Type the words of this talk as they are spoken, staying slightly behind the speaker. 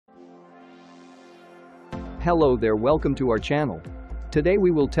Hello there, welcome to our channel. Today we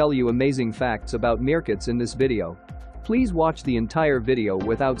will tell you amazing facts about meerkats in this video. Please watch the entire video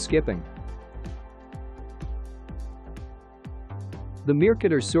without skipping. The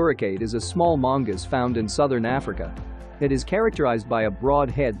meerkat or suricate is a small mongoose found in southern Africa. It is characterized by a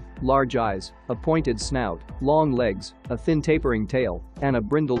broad head, large eyes, a pointed snout, long legs, a thin tapering tail, and a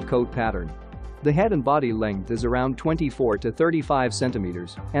brindled coat pattern. The head and body length is around 24 to 35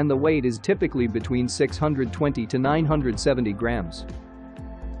 centimeters, and the weight is typically between 620 to 970 grams.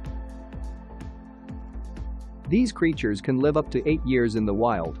 These creatures can live up to 8 years in the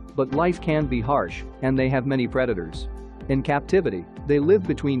wild, but life can be harsh, and they have many predators. In captivity, they live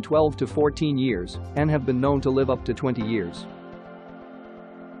between 12 to 14 years and have been known to live up to 20 years.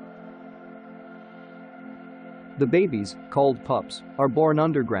 The babies, called pups, are born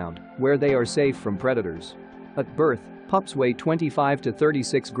underground, where they are safe from predators. At birth, pups weigh 25 to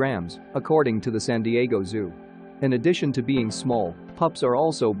 36 grams, according to the San Diego Zoo. In addition to being small, pups are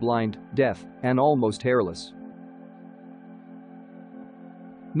also blind, deaf, and almost hairless.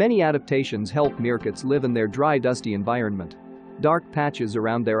 Many adaptations help meerkats live in their dry, dusty environment. Dark patches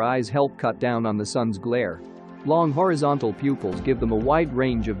around their eyes help cut down on the sun's glare. Long horizontal pupils give them a wide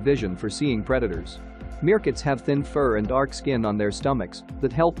range of vision for seeing predators. Meerkats have thin fur and dark skin on their stomachs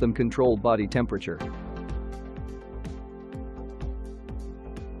that help them control body temperature.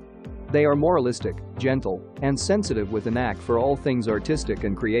 They are moralistic, gentle, and sensitive with a knack for all things artistic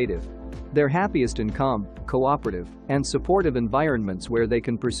and creative. They're happiest in calm, cooperative, and supportive environments where they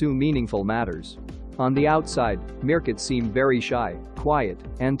can pursue meaningful matters. On the outside, meerkats seem very shy, quiet,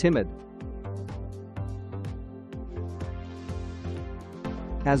 and timid.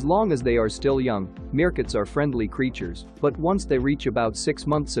 As long as they are still young, meerkats are friendly creatures, but once they reach about 6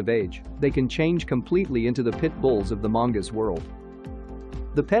 months of age, they can change completely into the pit bulls of the mongoose world.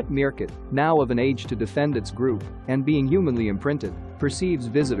 The pet meerkat, now of an age to defend its group and being humanly imprinted, perceives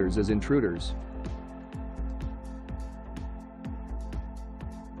visitors as intruders.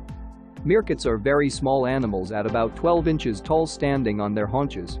 Meerkats are very small animals at about 12 inches tall standing on their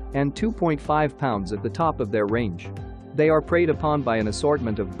haunches and 2.5 pounds at the top of their range. They are preyed upon by an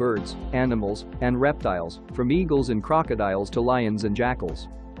assortment of birds, animals, and reptiles, from eagles and crocodiles to lions and jackals.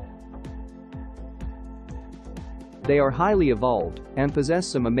 They are highly evolved and possess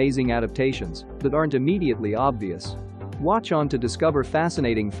some amazing adaptations that aren't immediately obvious. Watch on to discover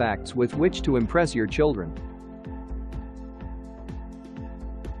fascinating facts with which to impress your children.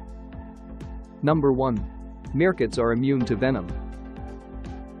 Number 1. Meerkats are immune to venom.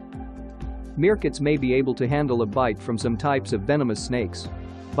 Meerkats may be able to handle a bite from some types of venomous snakes.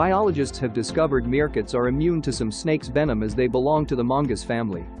 Biologists have discovered meerkats are immune to some snakes' venom as they belong to the mongoose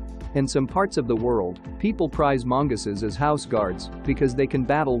family. In some parts of the world, people prize mongooses as house guards because they can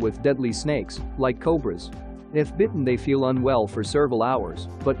battle with deadly snakes, like cobras. If bitten, they feel unwell for several hours,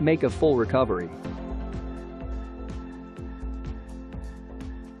 but make a full recovery.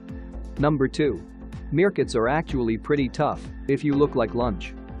 Number 2. Meerkats are actually pretty tough if you look like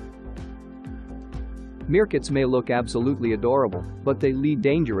lunch. Meerkats may look absolutely adorable, but they lead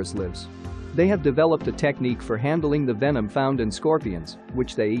dangerous lives. They have developed a technique for handling the venom found in scorpions,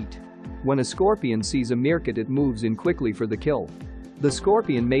 which they eat. When a scorpion sees a meerkat, it moves in quickly for the kill. The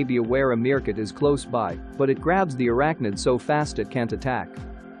scorpion may be aware a meerkat is close by, but it grabs the arachnid so fast it can't attack.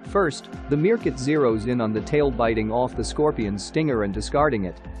 First, the meerkat zeroes in on the tail, biting off the scorpion's stinger and discarding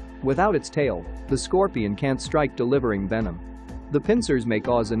it. Without its tail, the scorpion can't strike, delivering venom. The pincers may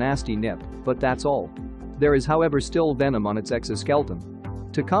cause a nasty nip, but that's all. There is, however, still venom on its exoskeleton.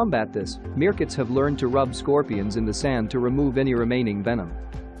 To combat this, meerkats have learned to rub scorpions in the sand to remove any remaining venom.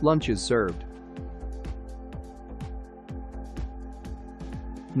 Lunch is served.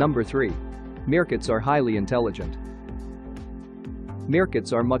 Number 3. Meerkats are highly intelligent.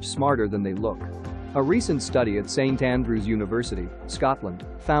 Meerkats are much smarter than they look. A recent study at St Andrews University, Scotland,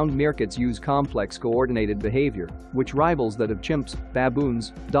 found meerkats use complex coordinated behavior, which rivals that of chimps,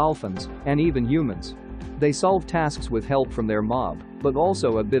 baboons, dolphins, and even humans. They solve tasks with help from their mob, but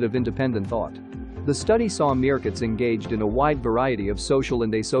also a bit of independent thought. The study saw meerkats engaged in a wide variety of social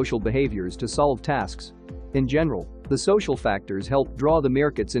and asocial behaviors to solve tasks. In general, the social factors help draw the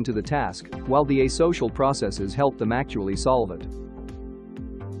meerkats into the task, while the asocial processes help them actually solve it.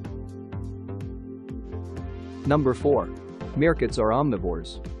 Number 4. Meerkats are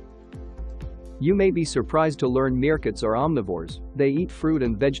omnivores. You may be surprised to learn meerkats are omnivores. They eat fruit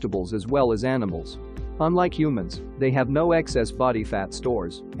and vegetables as well as animals. Unlike humans, they have no excess body fat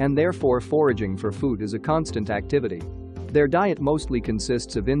stores, and therefore foraging for food is a constant activity. Their diet mostly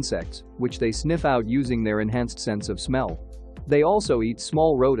consists of insects, which they sniff out using their enhanced sense of smell. They also eat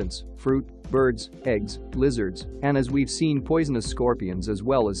small rodents, fruit, birds, eggs, lizards, and as we've seen, poisonous scorpions as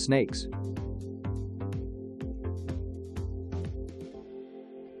well as snakes.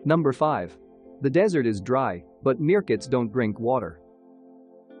 Number 5. The desert is dry, but meerkats don't drink water.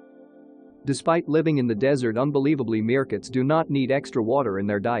 Despite living in the desert, unbelievably, meerkats do not need extra water in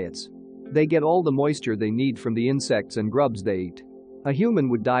their diets. They get all the moisture they need from the insects and grubs they eat. A human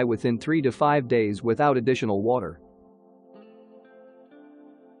would die within 3 to 5 days without additional water.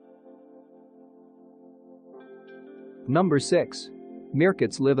 Number 6.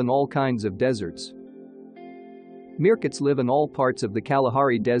 Meerkats live in all kinds of deserts. Meerkats live in all parts of the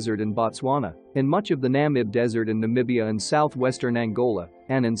Kalahari Desert in Botswana, in much of the Namib Desert in Namibia and southwestern Angola,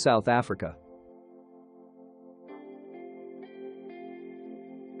 and in South Africa.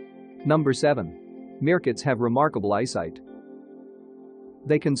 Number 7. Meerkats have remarkable eyesight.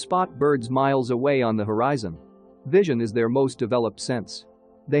 They can spot birds miles away on the horizon. Vision is their most developed sense.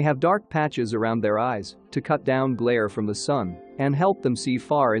 They have dark patches around their eyes to cut down glare from the sun and help them see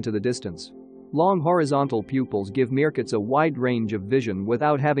far into the distance. Long horizontal pupils give meerkats a wide range of vision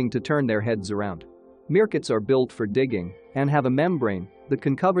without having to turn their heads around. Meerkats are built for digging and have a membrane that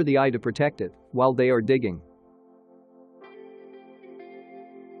can cover the eye to protect it while they are digging.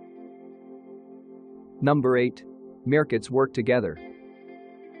 Number 8. Meerkats work together.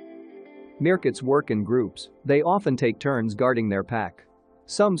 Meerkats work in groups. They often take turns guarding their pack.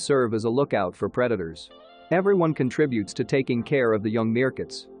 Some serve as a lookout for predators. Everyone contributes to taking care of the young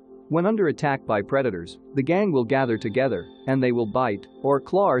meerkats. When under attack by predators, the gang will gather together and they will bite or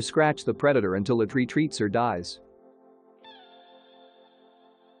claw or scratch the predator until it retreats or dies.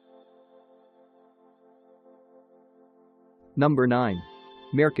 Number 9.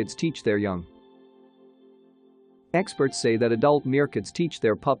 Meerkats teach their young. Experts say that adult meerkats teach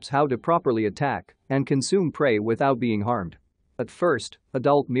their pups how to properly attack and consume prey without being harmed. At first,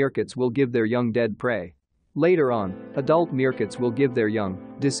 adult meerkats will give their young dead prey. Later on, adult meerkats will give their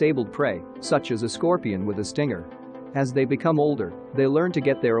young disabled prey, such as a scorpion with a stinger. As they become older, they learn to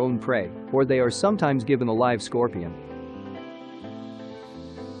get their own prey, or they are sometimes given a live scorpion.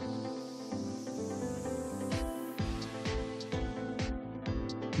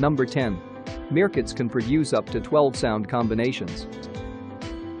 Number 10. Meerkats can produce up to 12 sound combinations.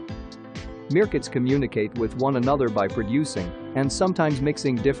 Meerkats communicate with one another by producing and sometimes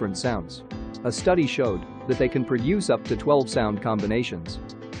mixing different sounds. A study showed that they can produce up to 12 sound combinations.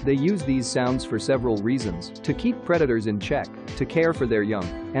 They use these sounds for several reasons: to keep predators in check, to care for their young,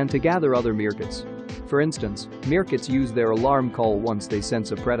 and to gather other meerkats. For instance, meerkats use their alarm call once they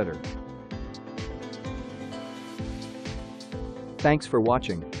sense a predator. Thanks for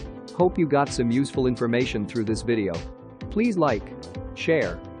watching. Hope you got some useful information through this video. Please like,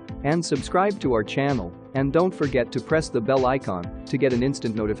 share, and subscribe to our channel, and don't forget to press the bell icon to get an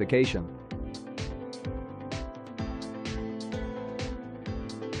instant notification.